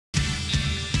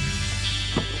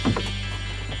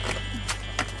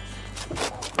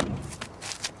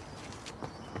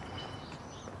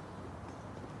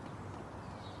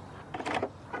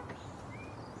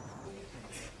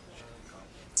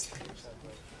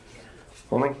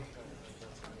Morning.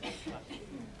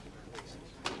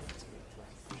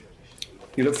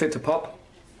 You look fit to pop.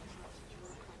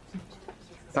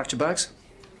 Packed your bags?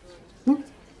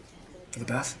 For the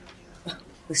bath?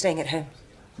 We're staying at home.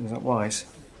 Is that wise?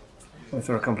 What if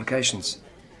there are complications?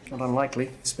 Not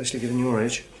unlikely, especially given your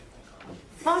age.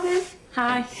 Morning.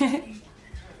 Hi.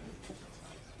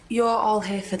 You're all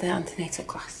here for the antenatal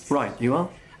class. Right, you are?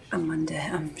 I'm Monday.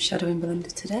 I'm shadowing Belinda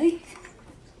today.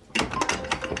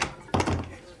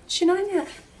 Is she 9 yet?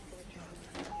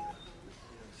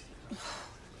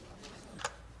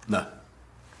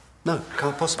 No,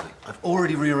 can't possibly. I've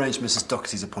already rearranged Mrs.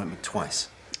 Doherty's appointment twice.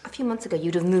 A few months ago,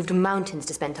 you'd have moved mountains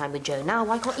to spend time with Jo. Now,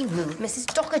 why can't you move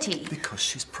Mrs. Doherty? Because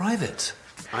she's private.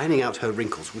 Ironing out her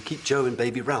wrinkles will keep Jo and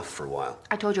baby Ralph for a while.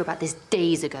 I told you about this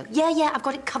days ago. Yeah, I've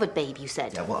got it covered, babe, you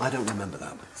said. Yeah, well, I don't remember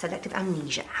that. Selective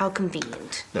amnesia. How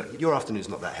convenient. Look, your afternoon's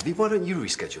not that heavy. Why don't you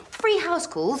reschedule? Free house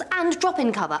calls and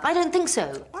drop-in cover. I don't think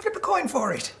so. I'll flip a coin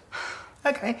for it.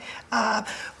 OK. Well,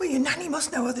 your nanny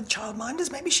must know other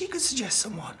childminders. Maybe she could suggest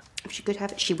someone. If she could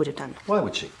have it, she would have done. Why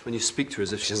would she? When you speak to her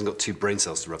as if she hasn't got two brain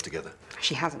cells to rub together.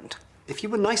 She hasn't. If you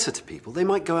were nicer to people, they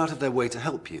might go out of their way to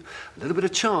help you. A little bit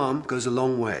of charm goes a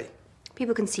long way.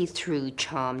 People can see through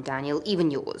charm, Daniel, even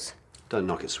yours. Don't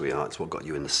knock it, sweetheart. It's what got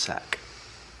you in the sack.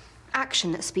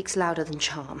 Action speaks louder than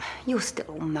charm. You're still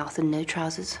all mouth and no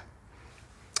trousers.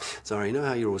 Zara, you know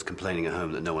how you're always complaining at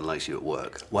home that no one likes you at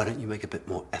work? Why don't you make a bit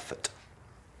more effort?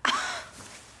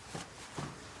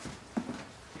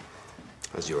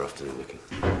 How's your afternoon looking?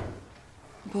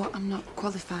 But I'm not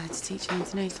qualified to teach an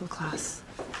antenatal class.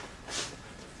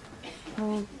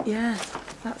 Well, yeah,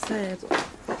 that's it.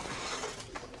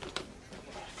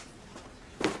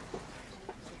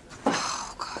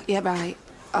 Oh, God. Yeah, right.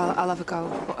 I'll have a go.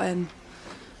 But, I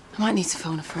might need to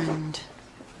phone a friend.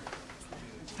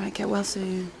 Right, get well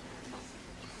soon.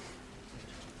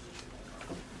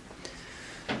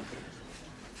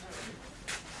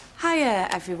 Hiya,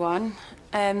 everyone.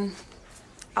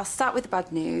 I'll start with the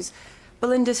bad news.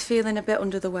 Belinda's feeling a bit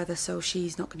under the weather, so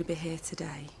she's not going to be here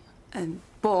today.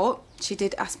 But she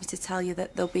did ask me to tell you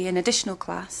that there'll be an additional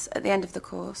class at the end of the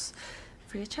course,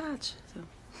 free of charge. So.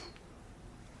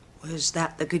 Was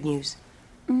that the good news?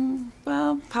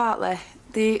 Well, partly.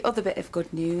 The other bit of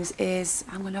good news is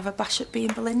I'm going to have a bash at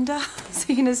being Belinda,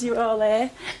 seeing as you're all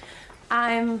here.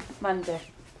 I'm Mandy.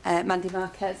 Mandy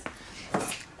Marquez.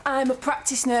 I'm a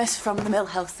practice nurse from the Mill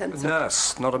Health Centre. A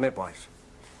nurse, not a midwife.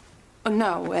 Oh,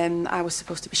 no, I was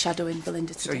supposed to be shadowing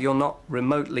Belinda today. So you're not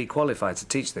remotely qualified to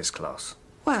teach this class?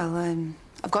 Well,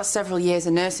 I've got several years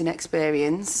of nursing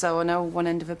experience, so I know one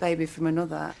end of a baby from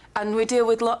another. And we deal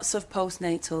with lots of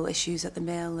postnatal issues at the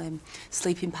Mill,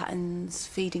 sleeping patterns,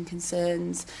 feeding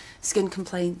concerns, skin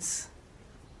complaints.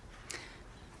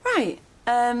 Right,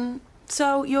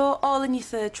 so you're all in your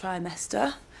third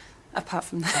trimester, apart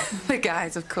from the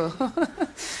guys, of course.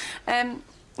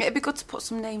 It'd be good to put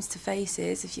some names to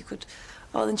faces, if you could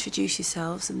all introduce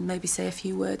yourselves and maybe say a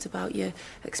few words about your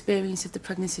experience of the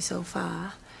pregnancy so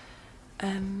far.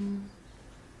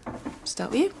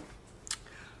 Start with you.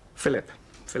 Philip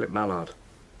Mallard.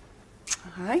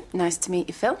 All right, nice to meet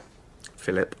you, Phil.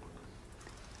 Philip.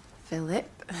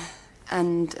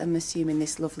 And I'm assuming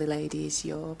this lovely lady is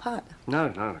your partner?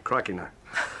 No, crikey, no.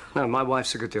 No, my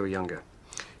wife's a good deal younger.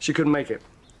 She couldn't make it.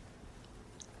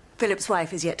 Philip's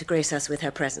wife is yet to grace us with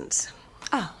her presence.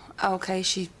 Oh, OK,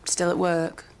 she's still at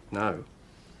work? No,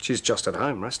 she's just at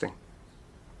home, resting.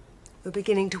 We're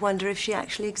beginning to wonder if she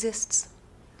actually exists.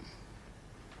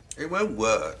 It won't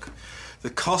work.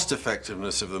 The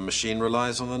cost-effectiveness of the machine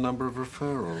relies on the number of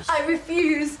referrals. I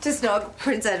refuse to snog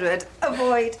Prince Edward.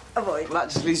 Avoid. Well, that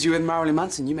just leaves you and Marilyn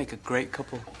Manson. You make a great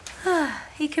couple.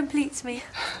 He completes me.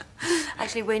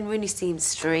 Actually, Wayne Rooney seems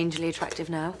strangely attractive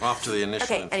now. After the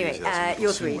initial enthusiasm, anyway,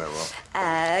 you're three.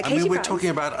 I mean, we're talking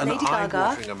about an Lady Gaga,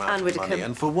 eye-watering amount and of money.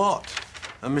 And for what?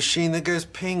 A machine that goes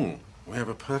ping. We have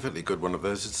a perfectly good one of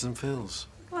those at St. Phil's.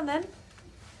 Come on, then.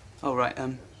 All right,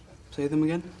 say them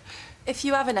again. If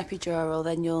you have an epidural,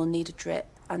 then you'll need a drip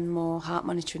and more heart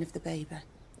monitoring of the baby.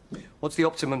 What's the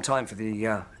optimum time for the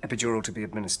epidural to be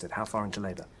administered? How far into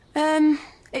labour?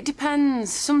 It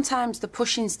depends. Sometimes the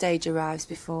pushing stage arrives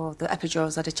before the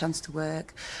epidural's had a chance to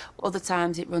work. Other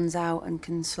times it runs out and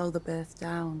can slow the birth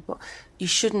down. But you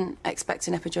shouldn't expect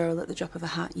an epidural at the drop of a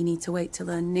hat. You need to wait till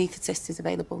an anaesthetist is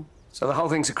available. So the whole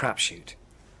thing's a crapshoot.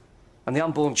 And the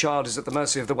unborn child is at the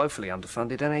mercy of the woefully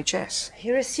underfunded NHS.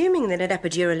 You're assuming that an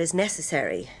epidural is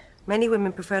necessary. Many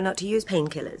women prefer not to use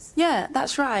painkillers. Yeah,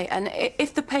 that's right. And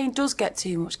if the pain does get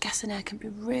too much, gas and air can be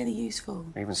really useful.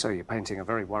 Even so, you're painting a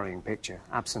very worrying picture.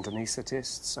 Absent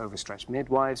anaesthetists, overstretched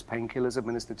midwives, painkillers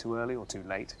administered too early or too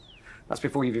late. That's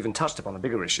before you've even touched upon the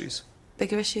bigger issues.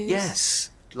 Bigger issues? Yes,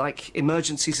 like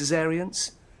emergency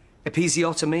cesareans,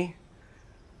 episiotomy,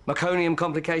 meconium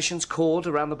complications, cord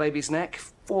around the baby's neck,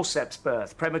 forceps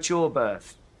birth, premature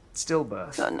birth,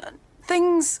 stillbirth.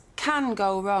 Things can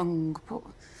go wrong, but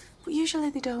usually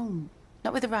they don't.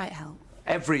 Not with the right help.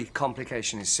 Every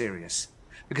complication is serious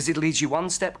because it leads you one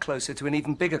step closer to an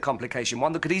even bigger complication,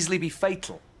 one that could easily be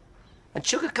fatal. And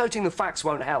sugarcoating the facts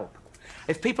won't help.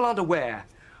 If people aren't aware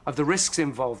of the risks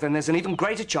involved, then there's an even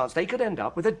greater chance they could end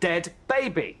up with a dead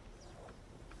baby.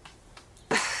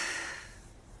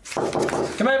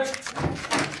 Come in.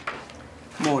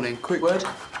 Morning. Quick word.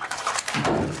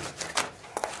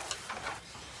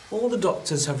 All the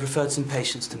doctors have referred some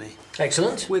patients to me.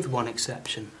 Excellent. With one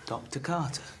exception, Dr.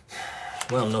 Carter.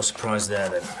 Well, no surprise there,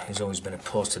 then. He's always been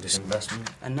opposed to this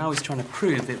investment. And now he's trying to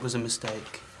prove it was a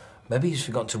mistake. Maybe he's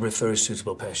forgotten to refer his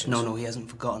suitable patients. No, he hasn't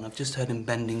forgotten. I've just heard him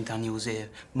bending Daniel's ear,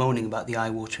 moaning about the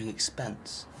eye-watering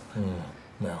expense.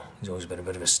 Well, he's always been a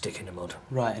bit of a stick in the mud.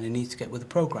 Right, and he needs to get with the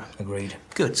programme. Agreed.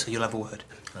 Good, so you'll have a word.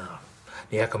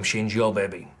 The echo machine's your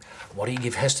baby. Why don't you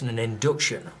give Heston an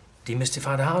induction?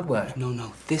 Demystify the hardware.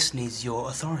 No, this needs your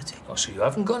authority. Oh, so you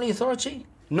haven't got any authority?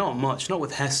 Not much, not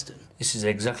with Heston. This is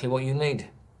exactly what you need.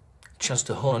 A chance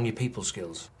to hone your people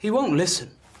skills. He won't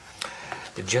listen.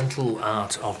 The gentle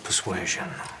art of persuasion.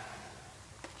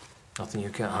 Nothing you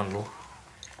can't handle.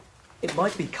 It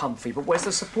might be comfy, but where's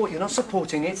the support? You're not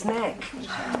supporting its neck.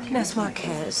 Nurse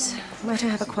Marquez, might I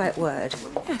have a quiet word?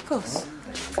 Yeah, of course.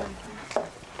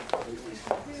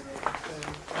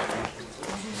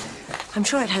 I'm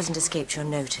sure it hasn't escaped your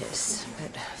notice,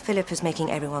 but Philip is making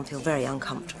everyone feel very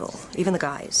uncomfortable, even the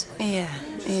guys. Yeah,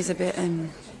 he's a bit,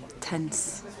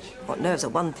 tense. What nerves are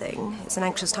one thing, it's an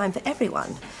anxious time for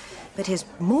everyone. But his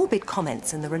morbid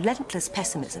comments and the relentless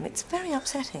pessimism, it's very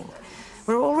upsetting.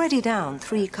 We're already down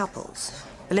 3 couples.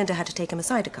 Belinda had to take him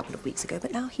aside a couple of weeks ago,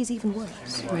 but now he's even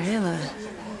worse. Really?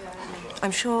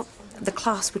 I'm sure the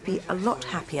class would be a lot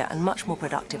happier and much more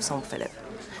productive sans Philip.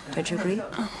 Don't you agree?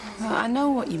 Well, I know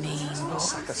what you mean, but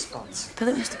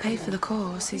Philip must have paid for the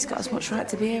course. He's got as much right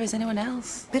to be here as anyone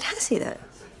else. But has he, though?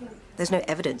 There's no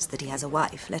evidence that he has a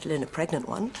wife, let alone a pregnant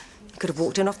one. He could have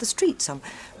walked in off the street, some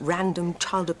random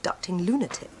child-abducting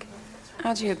lunatic.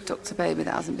 How do you abduct a baby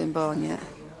that hasn't been born yet?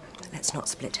 Let's not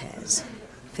split hairs.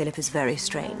 Philip is very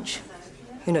strange.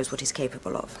 Who knows what he's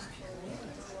capable of?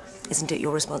 Isn't it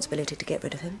your responsibility to get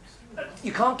rid of him?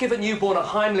 You can't give a newborn a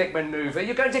Heimlich maneuver.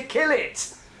 You're going to kill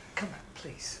it. Come on,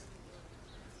 please.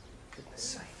 Goodness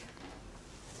sake.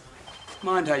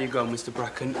 Mind how you go, Mr.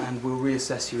 Bracken, and we'll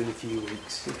reassess you in a few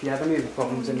weeks. If you have any other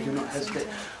problems, then do not hesitate.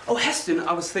 Oh, Heston,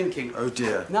 I was thinking... Oh,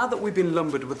 dear. Now that we've been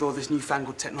lumbered with all this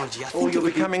newfangled technology, I think You're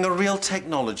becoming a real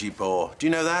technology bore. Do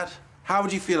you know that? How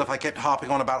would you feel if I kept harping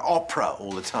on about opera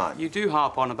all the time? You do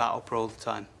harp on about opera all the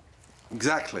time.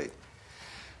 Exactly.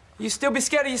 You'd still be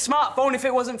scared of your smartphone if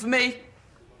it wasn't for me.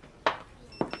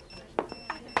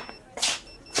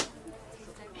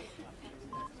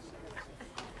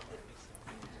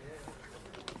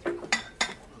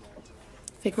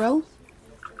 Fig roll?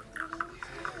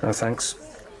 No, thanks.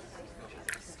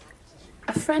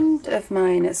 A friend of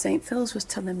mine at St. Phil's was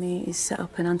telling me he's set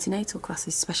up an antenatal class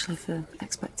especially for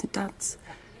expectant dads.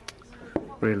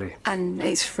 Really? And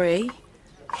it's free.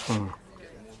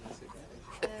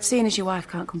 Seeing as your wife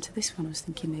can't come to this one, I was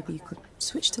thinking maybe you could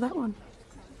switch to that one.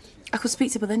 I could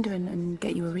speak to Belinda and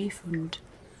get you a refund.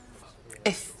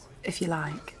 If you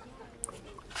like.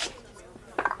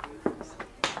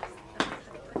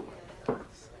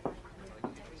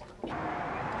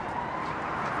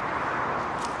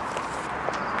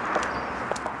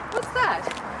 What's that?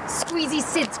 Squeezy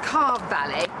Sid's carve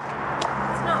ballet? It's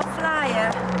not a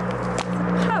flyer.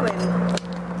 It's a poem.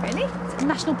 Really? Is it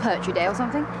National Poetry Day or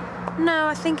something? No,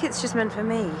 I think it's just meant for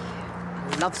me.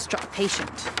 Love-struck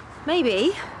patient.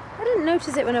 Maybe. I didn't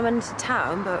notice it when I went into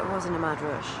town, but I was in a mad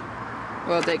rush.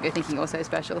 Well, don't go thinking you're so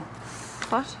special.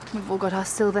 What? We've all got our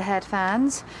silver-haired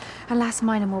fans. Alas,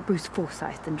 mine are more Bruce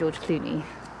Forsyth than George Clooney.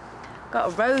 Got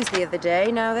a rose the other day,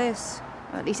 now this.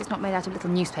 Well, at least it's not made out of little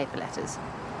newspaper letters.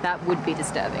 That would be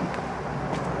disturbing.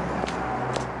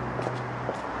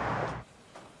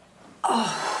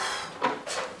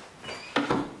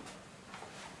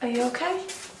 Are you okay?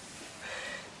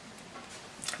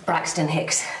 Braxton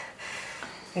Hicks.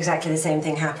 Exactly the same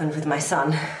thing happened with my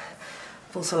son.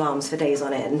 False alarms for days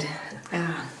on end.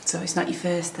 Ah, so it's not your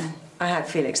first then? I had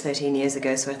Felix 13 years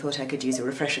ago, so I thought I could use a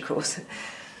refresher course.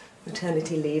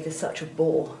 Maternity leave is such a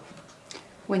bore.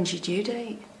 When's your due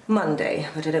date? Monday,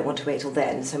 but I don't want to wait till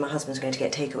then, so my husband's going to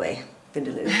get takeaway.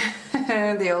 Vindaloo.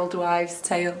 The old wives'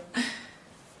 tale.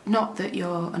 Not that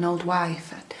you're an old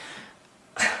wife.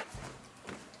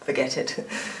 Forget it.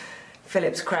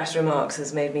 Philip's crass remarks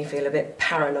has made me feel a bit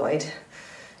paranoid.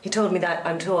 He told me that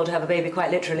I'm too old to have a baby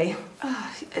quite literally.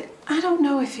 I don't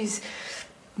know if he's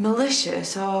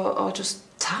malicious or just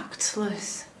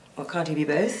tactless. Well, can't he be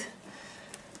both?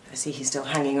 I see he's still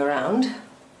hanging around,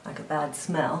 like a bad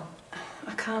smell.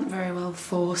 I can't very well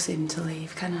force him to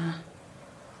leave, can I?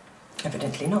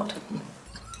 Evidently not.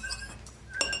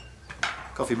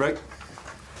 Coffee break?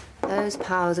 Those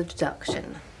powers of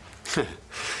deduction.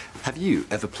 Have you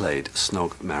ever played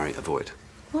Snog, Marry, Avoid?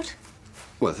 What?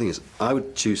 Well, the thing is, I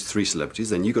would choose 3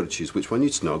 celebrities, then you got to choose which one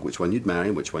you'd snog, which one you'd marry,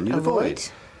 and which one you'd avoid.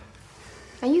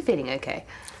 Are you feeling okay?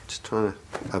 Just trying to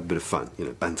have a bit of fun, you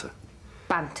know, banter.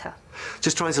 Banter.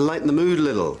 Just trying to lighten the mood a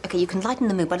little. Okay, you can lighten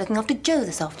the mood by looking after Joe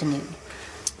this afternoon.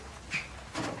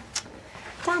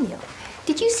 Daniel,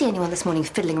 did you see anyone this morning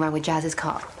fiddling around with Jazz's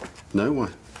car? No, why?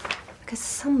 Because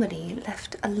somebody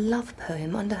left a love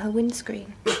poem under her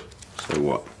windscreen. So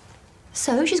what?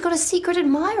 So she's got a secret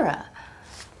admirer.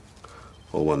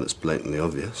 Or one that's blatantly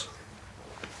obvious.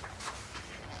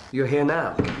 You're here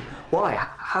now. Why?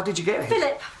 How did you get here?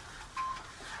 Philip!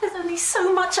 There's only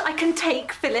so much I can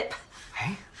take, Philip.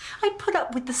 Hey? I put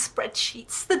up with the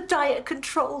spreadsheets, the diet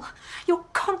control, your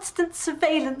constant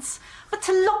surveillance, but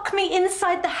to lock me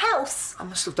inside the house. I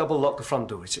must have double-locked the front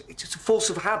door. It's a force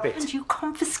of habit. And you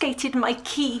confiscated my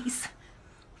keys.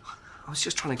 I was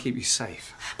just trying to keep you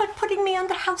safe. By putting me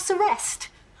under house arrest.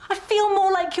 I feel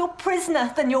more like your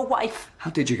prisoner than your wife.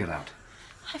 How did you get out?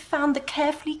 I found the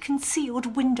carefully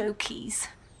concealed window keys.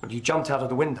 Well, you jumped out of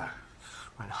the window.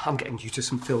 Right, I'm getting you to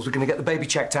some fills. We're going to get the baby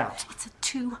checked out. It's a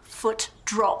 2-foot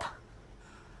drop.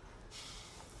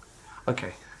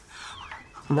 OK.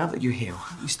 Well, now that you're here, why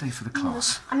don't you stay for the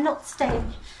class? No, I'm not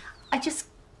staying. I just...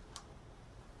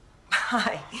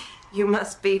 Hi. You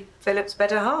must be Philip's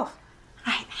better half.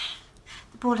 Right.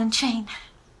 The ball and chain.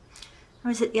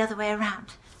 Or is it the other way around?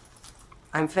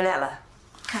 I'm Fenella.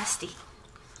 Kirsty.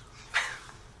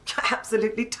 You're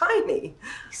absolutely tiny.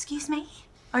 Excuse me?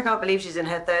 I can't believe she's in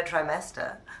her 3rd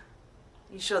trimester.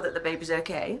 You sure that the baby's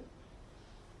okay?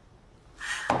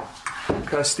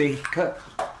 Kirsty.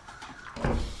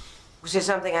 Was there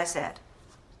something I said?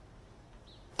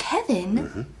 Kevin?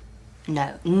 Mm-hmm.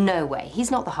 No, no way.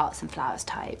 He's not the hearts and flowers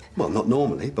type. Well, not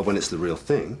normally, but when it's the real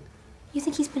thing. You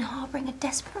think he's been harbouring a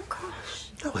desperate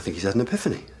crush? No, I think he's had an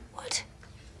epiphany. What?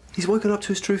 He's woken up to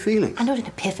his true feelings. I know what an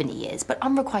epiphany is, but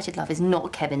unrequited love is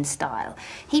not Kevin's style.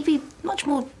 He'd be much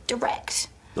more direct.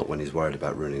 Not when he's worried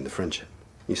about ruining the friendship.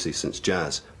 You see, since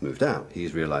Jazz moved out,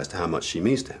 he's realised how much she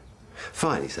means to him.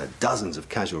 Fine, he's had dozens of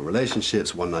casual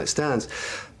relationships, one-night stands,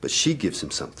 but she gives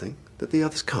him something that the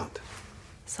others can't.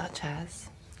 Such as?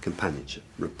 Companionship,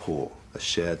 rapport, a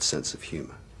shared sense of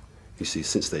humour. You see,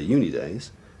 since their uni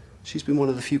days, she's been one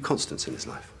of the few constants in his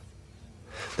life.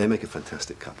 They make a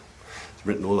fantastic couple. It's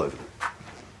written all over them.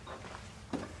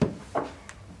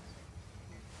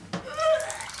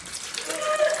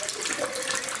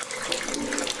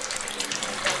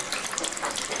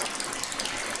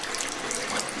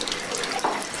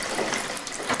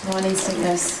 Morning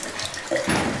sickness.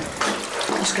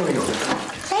 What's going on?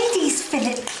 Ladies,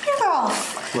 Philip, clear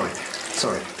off. Right.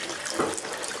 Sorry.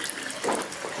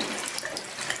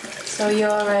 So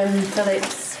you're,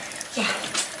 Philip's... Yeah.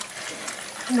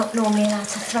 I'm not normally allowed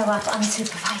to throw up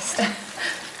unsupervised.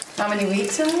 How many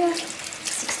weeks are you?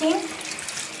 16.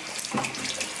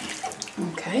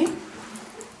 Okay.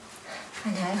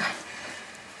 I know.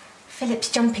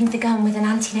 Philip's jumping the gun with an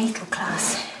antenatal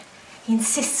class. He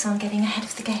insists on getting ahead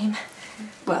of the game.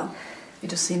 Well, you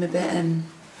just seem a bit,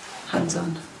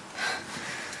 hands-on.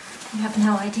 You have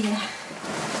no idea.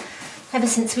 Ever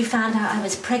since we found out I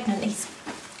was pregnant, he's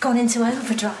gone into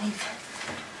overdrive.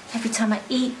 Every time I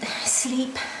eat,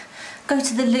 sleep, go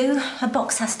to the loo, a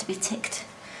box has to be ticked.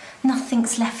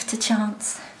 Nothing's left to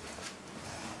chance.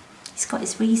 He's got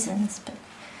his reasons, but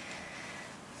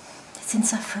it's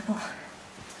insufferable.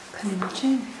 Can you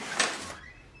imagine?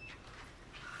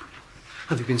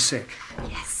 Have you been sick?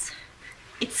 Yes,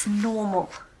 it's normal.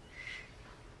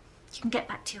 You can get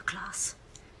back to your class.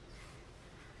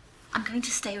 I'm going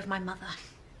to stay with my mother,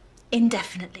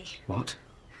 indefinitely. What?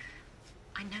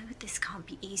 I know this can't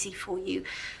be easy for you,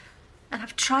 and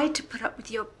I've tried to put up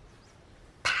with your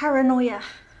paranoia,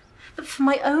 but for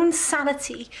my own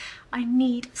sanity, I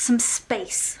need some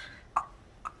space.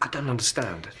 I don't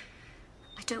understand.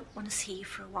 I don't want to see you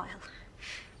for a while,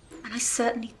 and I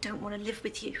certainly don't want to live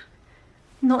with you.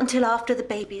 Not until after the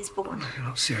baby is born. You're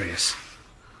not serious.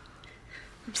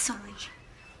 I'm sorry.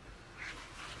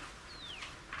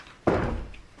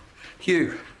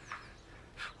 Hugh,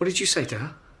 what did you say to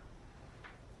her?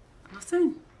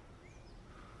 Nothing.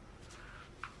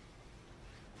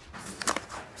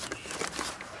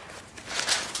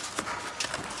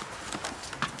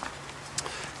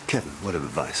 Kevin, word of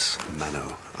advice.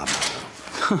 Mano a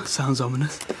mano. Sounds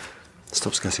ominous.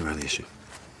 Stop skirting around the issue.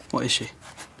 What issue?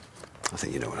 I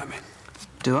think you know what I mean.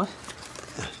 Do I?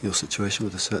 Yeah, your situation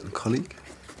with a certain colleague.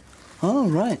 Oh,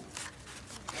 right.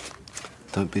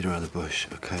 Don't beat around the bush,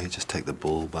 OK? Just take the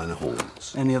bull by the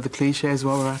horns. Any other cliches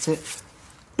while we're at it?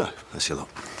 No, that's your lot.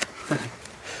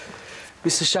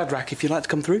 Mr. Shadrach, if you'd like to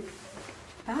come through.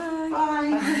 Bye.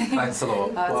 Bye. Thanks a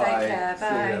lot. Oh, Bye. take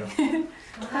care.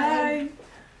 Bye. Bye.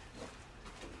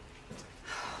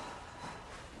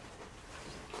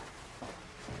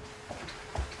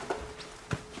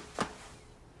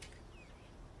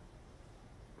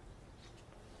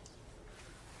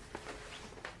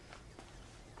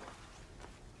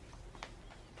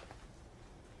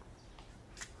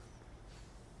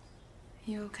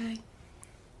 You okay?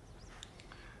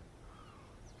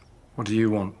 What do you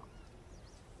want?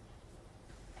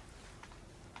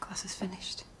 Class is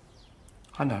finished.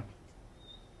 I know.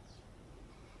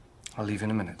 I'll leave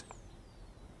in a minute.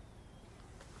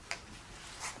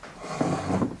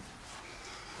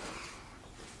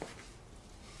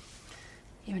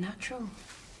 You're a natural.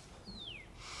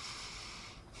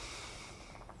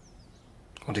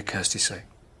 What did Kirsty say?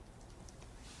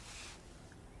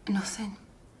 Nothing.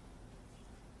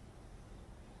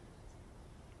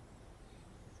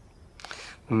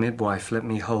 The midwife let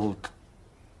me hold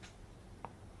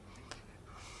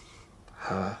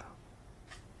her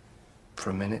for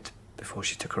a minute before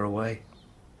she took her away.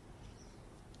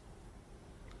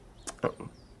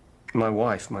 My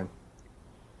wife, my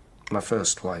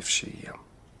first wife, she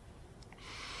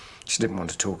didn't want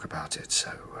to talk about it,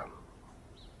 so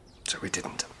we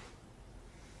didn't.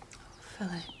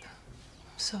 Philip,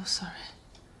 I'm so sorry.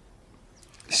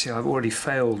 You see, I've already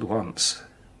failed once.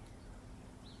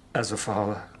 As a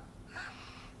father.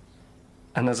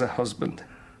 And as a husband.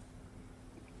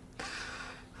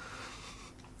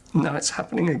 Now it's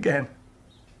happening again.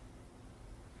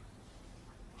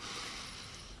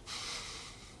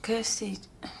 Kirsty,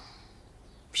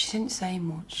 she didn't say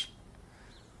much,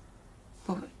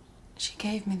 but she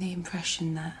gave me the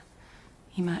impression that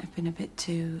you might have been a bit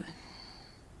too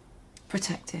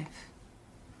protective.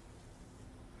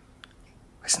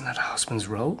 Isn't that a husband's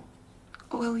role?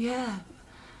 Well, yeah,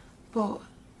 but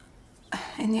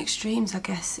in the extremes, I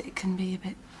guess it can be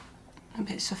a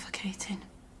bit suffocating.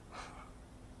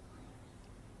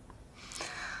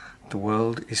 The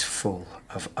world is full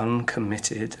of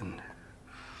uncommitted and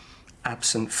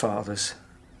absent fathers.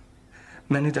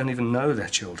 Men who don't even know their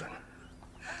children.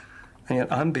 And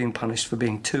yet I'm being punished for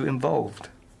being too involved.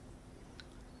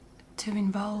 Too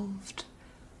involved?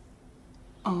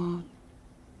 Or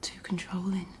too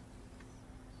controlling?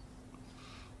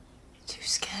 Too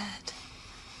scared?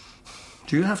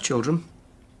 Do you have children?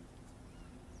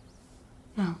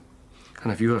 No.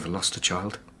 And have you ever lost a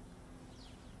child?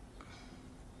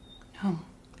 No.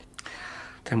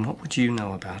 Then what would you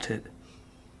know about it?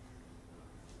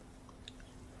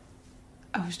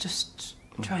 I was just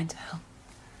trying to help.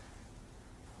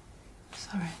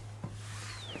 Sorry.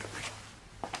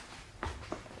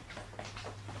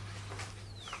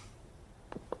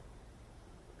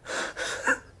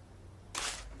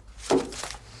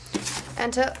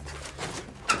 Enter.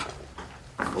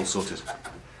 All sorted.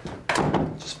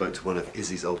 Just spoke to one of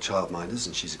Izzy's old childminders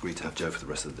and she's agreed to have Joe for the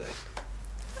rest of the day.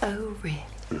 Oh, really?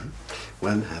 Mm-hmm.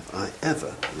 When have I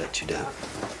ever let you down?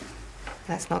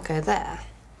 Let's not go there.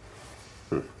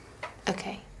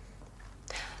 Okay.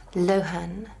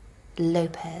 Lohan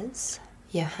Lopez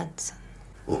Johansson.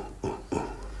 Oh.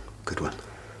 Good one.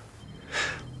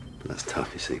 But that's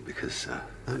tough, you see, because I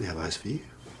only have eyes for you.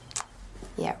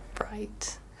 Yeah,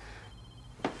 right.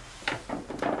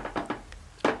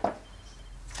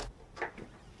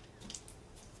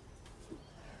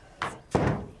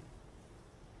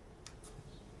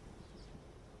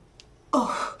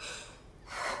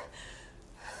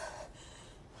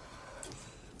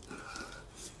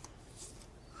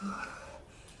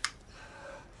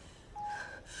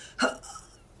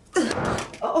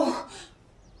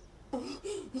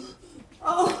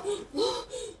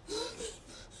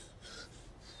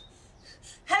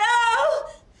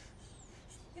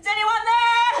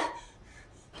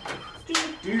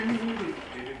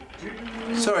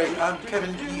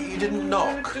 Kevin, you didn't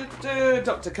knock.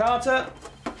 Dr. Carter,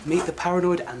 meet the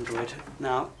paranoid android.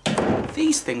 Now,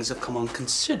 these things have come on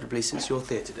considerably since your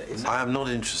theatre days. I am not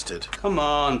interested. Come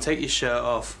on, take your shirt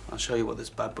off. I'll show you what this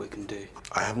bad boy can do.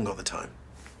 I haven't got the time.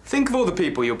 Think of all the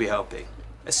people you'll be helping.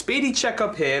 A speedy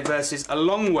checkup here versus a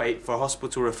long wait for a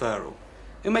hospital referral.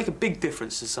 It'll make a big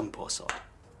difference to some poor soul.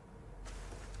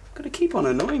 Gotta keep on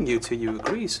annoying you till you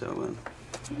agree, so...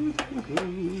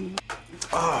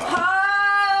 Oh.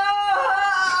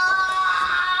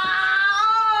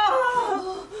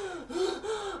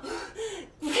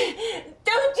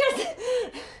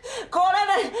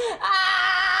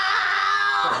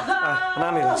 An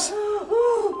ambulance.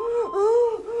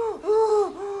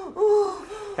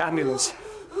 Ambulance.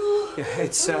 Yeah,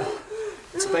 it's a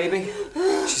baby.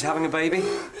 She's having a baby.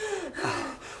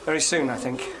 Very soon, I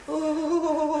think.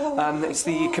 It's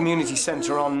the community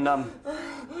centre on, God,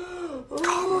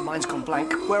 my mind's gone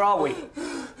blank. Where are we?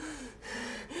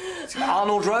 Is it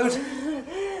Arnold Road? Is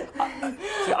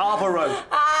it Arbor Road?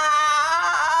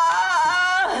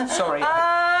 Sorry.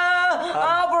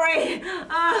 Aubrey!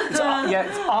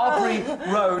 It's Arbery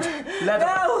Road, Leather...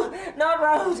 No, not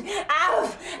Road.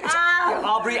 Yeah,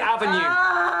 Arbery Avenue,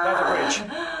 Leatherbridge.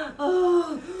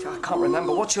 I can't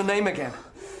remember. What's your name again?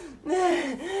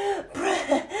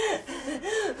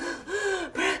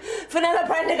 Fenella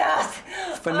Prendergast.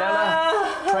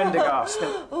 Fenella Prendergast.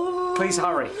 Now, please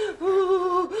hurry.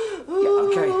 Yeah,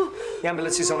 OK. The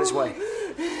ambulance is on its way.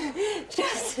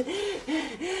 Just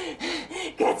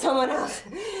get someone else.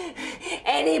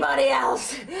 Anybody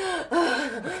else.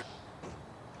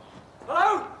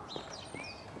 Hello?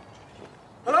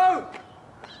 Hello?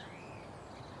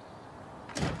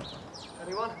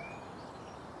 Anyone?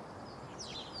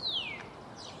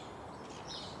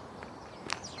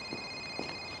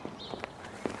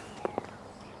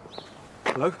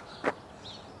 Hello?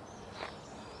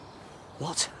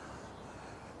 What?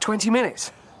 20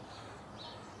 minutes?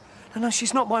 No,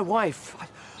 she's not my wife. I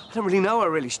don't really know her,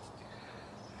 really.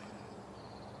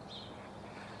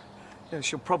 Yeah,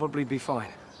 she'll probably be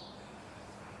fine.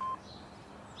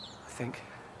 I think.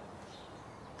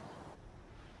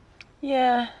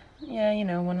 Yeah, you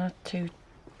know, one or two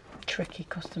tricky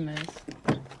customers.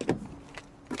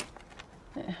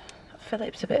 Yeah,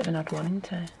 Philip's a bit of an odd one, isn't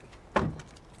he?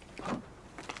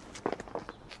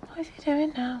 What is he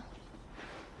doing now?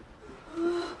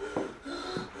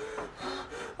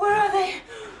 Where are they?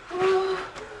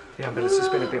 The ambulance has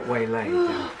been a bit waylaid.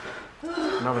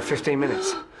 Another 15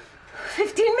 minutes.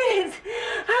 15 minutes?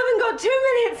 I haven't got 2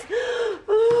 minutes.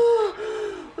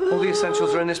 All the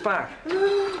essentials are in this bag.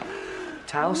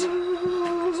 Towels,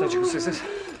 surgical scissors,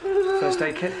 first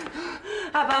aid kit.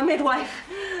 How about midwife?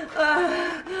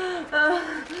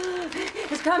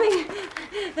 It's coming.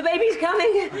 The baby's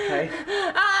coming. Okay.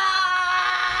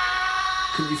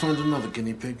 Couldn't you find another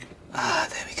guinea pig? Ah,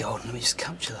 there we go. Let me just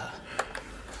capture that.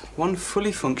 One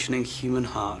fully functioning human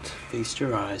heart. Feast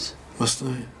your eyes. Must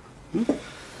I?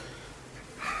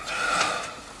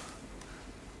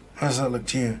 How does that look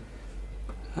to you?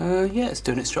 Yeah, it's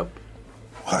doing its job.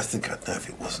 Well, I think I'd know if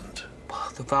it wasn't.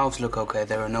 Well, the valves look okay.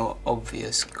 There are no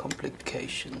obvious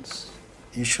complications.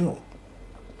 You sure?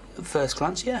 At first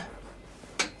glance, yeah.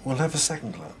 We'll have a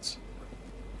second glance.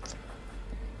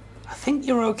 I think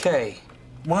you're okay.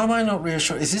 Why am I not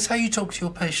reassured? Is this how you talk to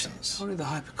your patients? Probably the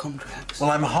hypochondriacs.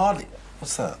 Well, I'm hardly...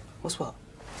 What's that? What's what?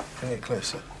 Bring it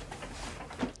closer.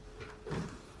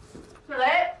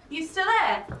 Philip, you still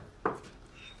there?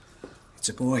 It's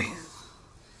a boy.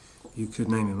 You could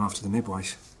name him after the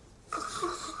midwife.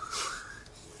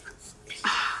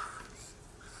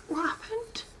 What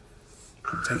happened?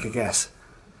 Take a guess.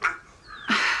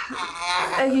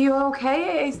 Are you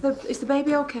okay? Is the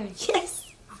baby okay?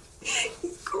 Yes.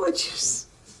 He's gorgeous.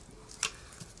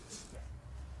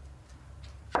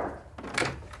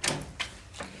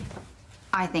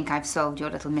 I think I've solved your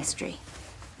little mystery.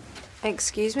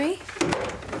 Excuse me?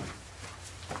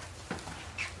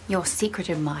 Your secret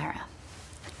admirer.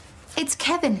 It's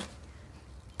Kevin.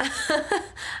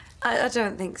 I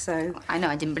don't think so. I know,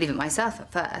 I didn't believe it myself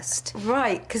at first.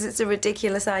 Right, because it's a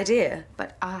ridiculous idea.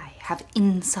 But I have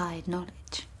inside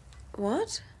knowledge.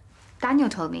 What? Daniel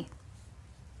told me.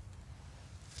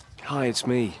 Hi, it's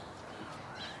me.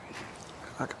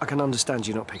 I can understand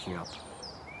you not picking up.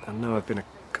 I know I've been a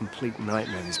complete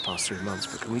nightmare these past 3 months,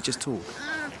 but can we just talk?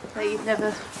 That you'd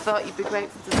never thought you'd be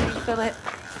grateful to see Philip.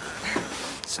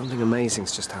 Something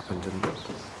amazing's just happened, and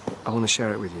I want to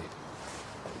share it with you.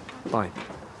 Bye.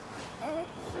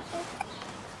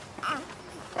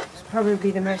 It's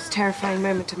probably the most terrifying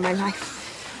moment of my life.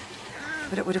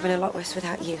 But it would have been a lot worse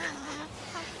without you.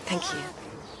 Thank you.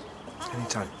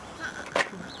 Anytime.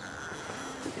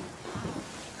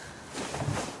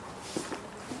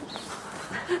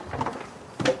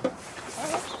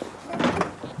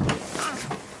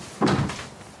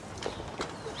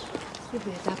 You'll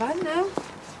be a dab now.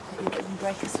 You can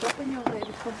break a stop when your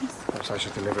baby comes. Perhaps I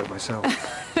should deliver it myself.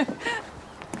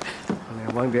 Only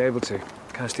I won't be able to.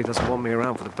 Kirsty doesn't want me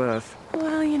around for the birth.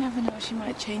 Well, you never know. She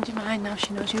might change her mind now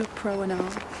she knows you're a pro and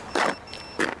all.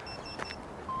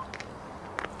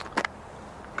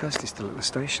 Kirsty's still at the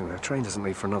station. Her train doesn't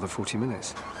leave for another 40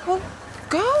 minutes. Well,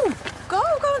 go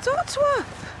and talk to her.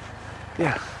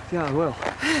 Yeah, I will.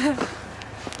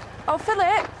 Oh,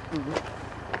 Philip.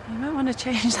 You might want to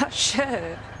change that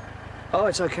shirt. Oh,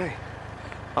 it's okay.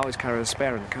 I always carry a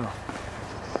spare in the car.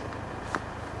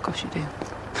 Of course you do.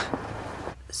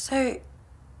 So,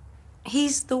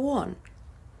 he's the one?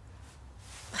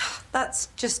 That's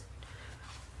just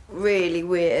really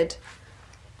weird.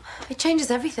 It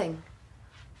changes everything.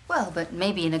 Well, but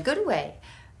maybe in a good way.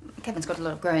 Kevin's got a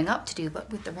lot of growing up to do, but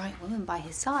with the right woman by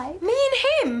his side. Me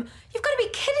and him? You've got to be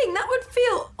kidding. That would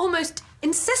feel almost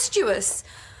incestuous.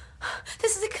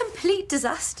 This is a complete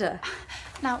disaster.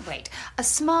 Now, wait. A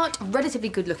smart, relatively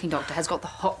good-looking doctor has got the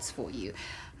hots for you.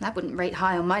 That wouldn't rate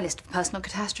high on my list of personal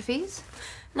catastrophes.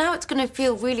 Now it's going to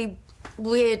feel really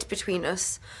weird between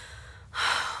us.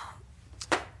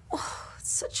 Oh,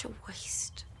 it's such a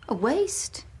waste. A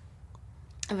waste?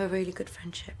 Of a really good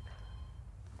friendship.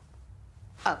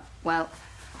 Oh, well,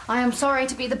 I am sorry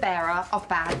to be the bearer of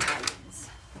bad tidings.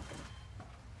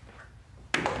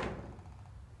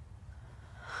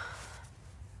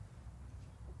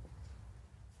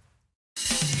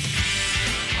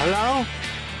 Hello?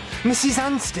 Mrs.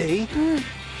 Anstey?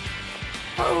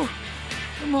 Oh,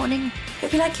 good morning. It'd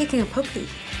be like kicking a puppy.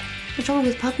 The trouble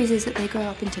with puppies is that they grow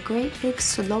up into great big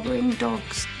slobbering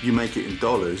dogs. You make it in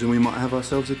dollars and we might have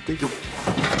ourselves a deal.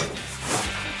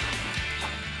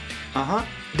 Uh-huh.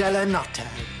 Della notte.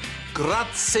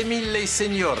 Grazie mille,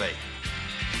 signore.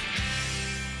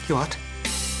 You what?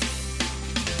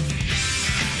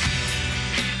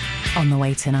 On the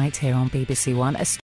way tonight here on BBC1,